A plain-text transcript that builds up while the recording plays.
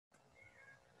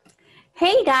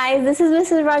Hey guys, this is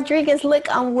Mrs. Rodriguez. Look,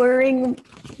 I'm wearing,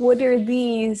 what are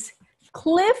these?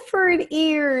 Clifford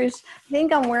ears. I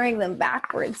think I'm wearing them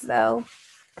backwards though.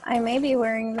 I may be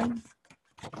wearing them.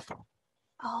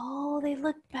 Oh, they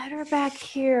look better back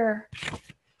here.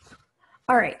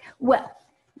 All right, well,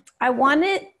 I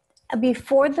wanted,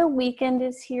 before the weekend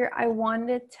is here, I wanted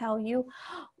to tell you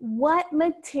what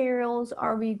materials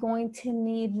are we going to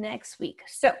need next week.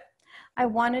 So I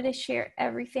wanted to share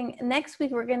everything. Next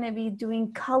week, we're going to be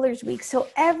doing colors week. So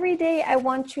every day I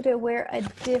want you to wear a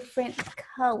different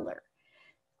color.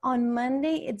 On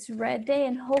Monday, it's red day,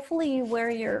 and hopefully you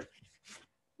wear your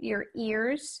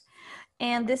ears.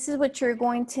 And this is what you're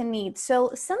going to need.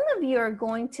 So some of you are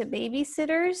going to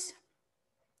babysitters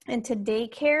and to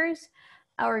daycares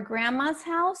or grandma's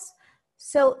house.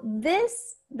 So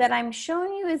this that I'm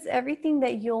showing you is everything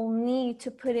that you'll need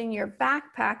to put in your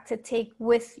backpack to take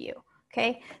with you.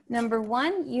 Okay, number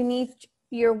one, you need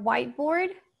your whiteboard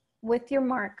with your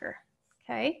marker,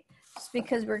 okay? Just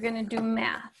because we're gonna do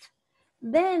math.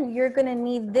 Then you're gonna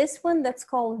need this one that's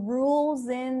called Rules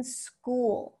in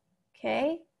School,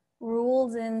 okay?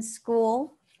 Rules in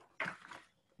School.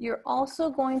 You're also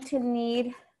going to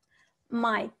need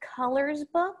my colors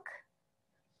book.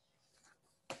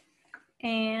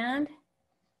 And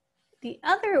the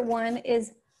other one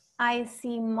is I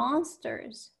See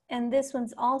Monsters. And this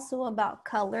one's also about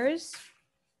colors.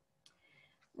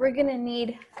 We're gonna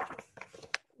need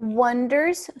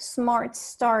Wonders Smart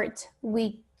Start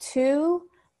Week 2,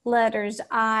 letters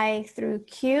I through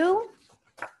Q.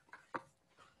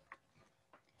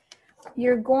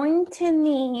 You're going to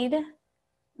need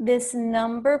this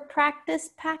number practice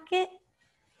packet.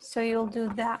 So you'll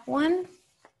do that one.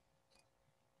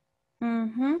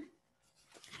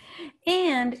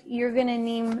 And you're gonna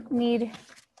need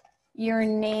your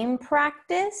name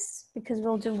practice because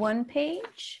we'll do one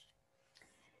page.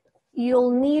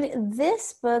 You'll need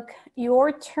this book,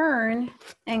 Your Turn,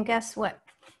 and guess what?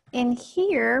 In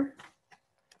here,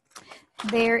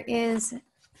 there is,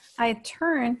 I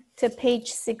turn to page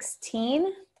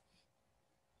 16,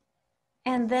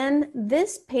 and then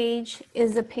this page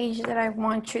is the page that I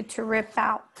want you to rip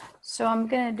out. So I'm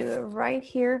gonna do it right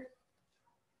here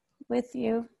with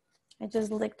you. I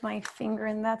just licked my finger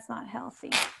and that's not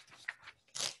healthy.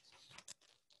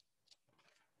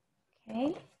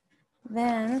 Okay,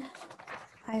 then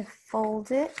I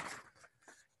fold it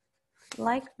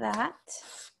like that.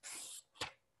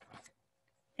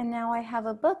 And now I have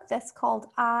a book that's called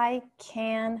I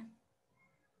Can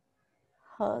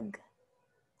Hug.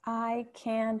 I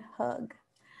Can Hug.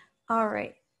 All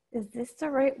right, is this the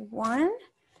right one?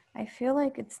 I feel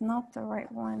like it's not the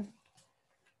right one.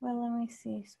 Well, let me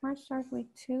see. Smart Start Week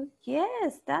 2.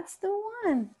 Yes, that's the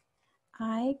one.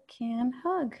 I Can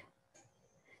Hug.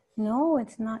 No,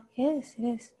 it's not. Yes, it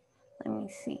is. Let me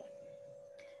see.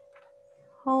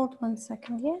 Hold 1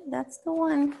 second. Yeah, that's the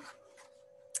one.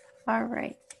 All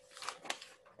right.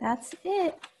 That's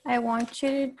it. I want you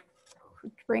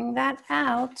to bring that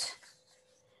out.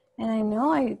 And I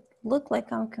know I look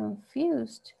like I'm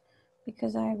confused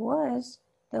because I was.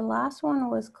 The last one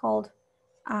was called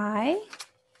I.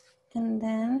 And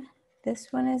then this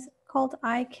one is called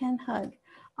I Can Hug.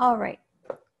 All right.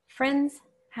 Friends,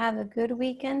 have a good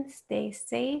weekend. Stay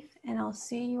safe. And I'll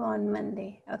see you on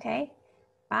Monday. Okay?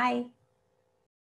 Bye.